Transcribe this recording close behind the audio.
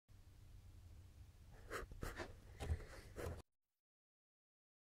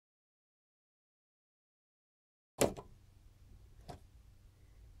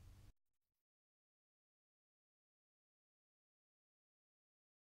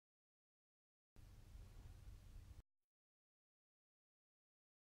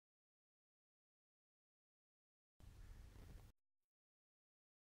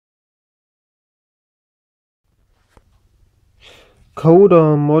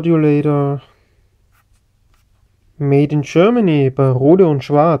Coder Modulator, made in Germany bei Rohde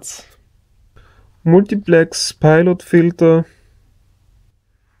Schwarz. Multiplex pilot filter,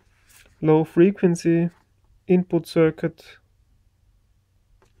 low frequency, input circuit,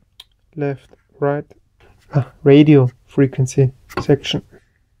 left, right, radio frequency section.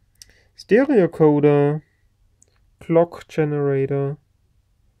 Stereo coder, clock generator,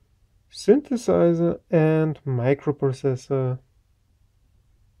 synthesizer and microprocessor.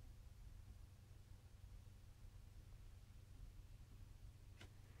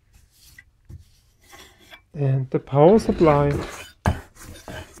 And the power supply.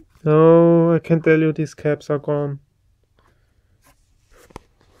 Oh, I can tell you these caps are gone.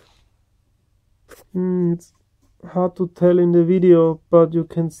 It's hard to tell in the video, but you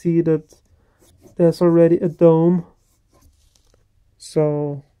can see that there's already a dome.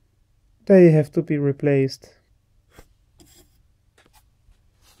 So they have to be replaced.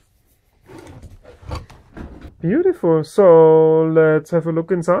 Beautiful. So let's have a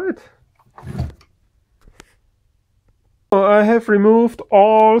look inside. I have removed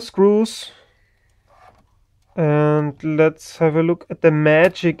all screws and let's have a look at the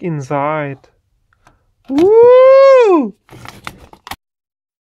magic inside. Woo!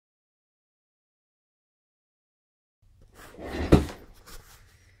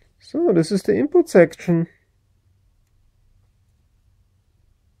 So this is the input section.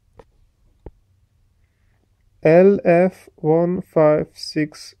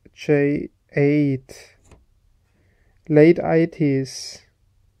 LF156J8. Late 80s.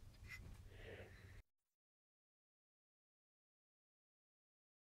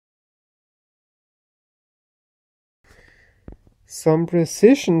 Some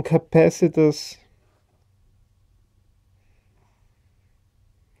precision capacitors.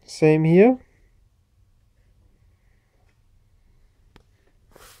 Same here.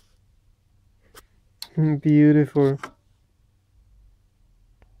 Beautiful.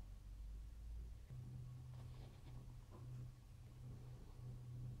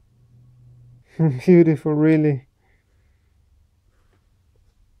 Beautiful, really.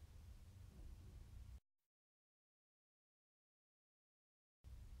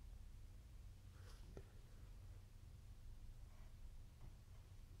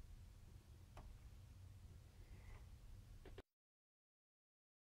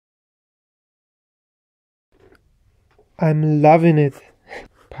 I'm loving it.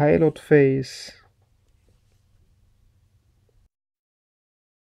 Pilot phase.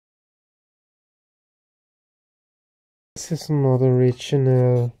 This is not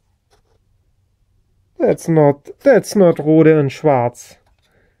original. That's not Rohde Schwarz.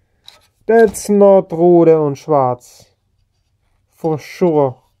 That's not Rohde Schwarz. For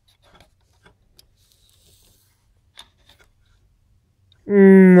sure.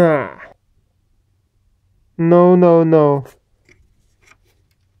 Nah. No.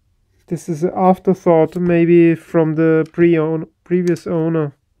 This is an afterthought, maybe from the previous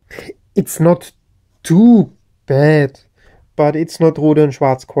owner. It's not too bad, but it's not Rohde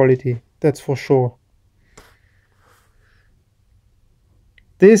Schwarz quality. That's for sure.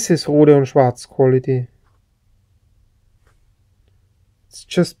 This is Rohde Schwarz quality. It's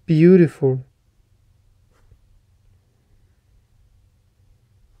just beautiful.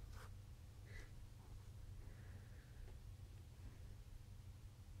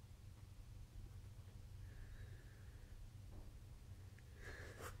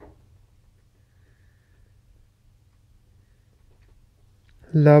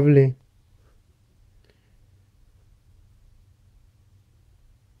 Lovely.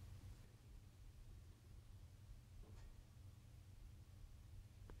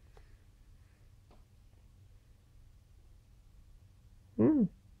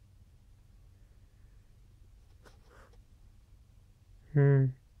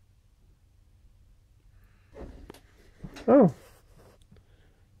 Oh,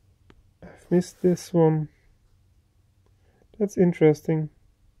 I've missed this one. That's interesting.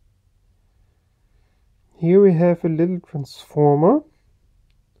 Here we have a little transformer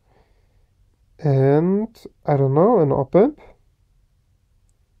and, I don't know, an op-amp,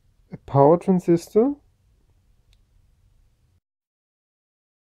 a power transistor,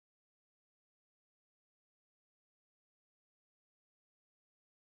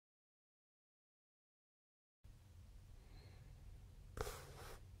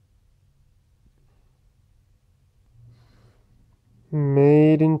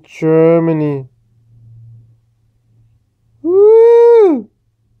 made in Germany. Woo!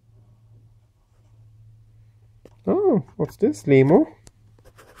 Oh, what's this? LEMO?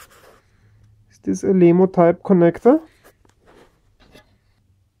 Is this a LEMO type connector?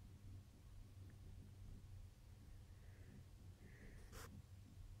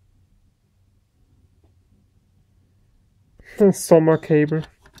 Summer cable.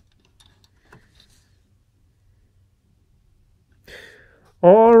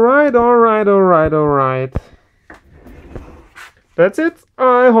 Alright. That's it.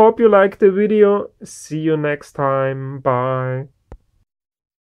 I hope you liked the video. See you next time. Bye.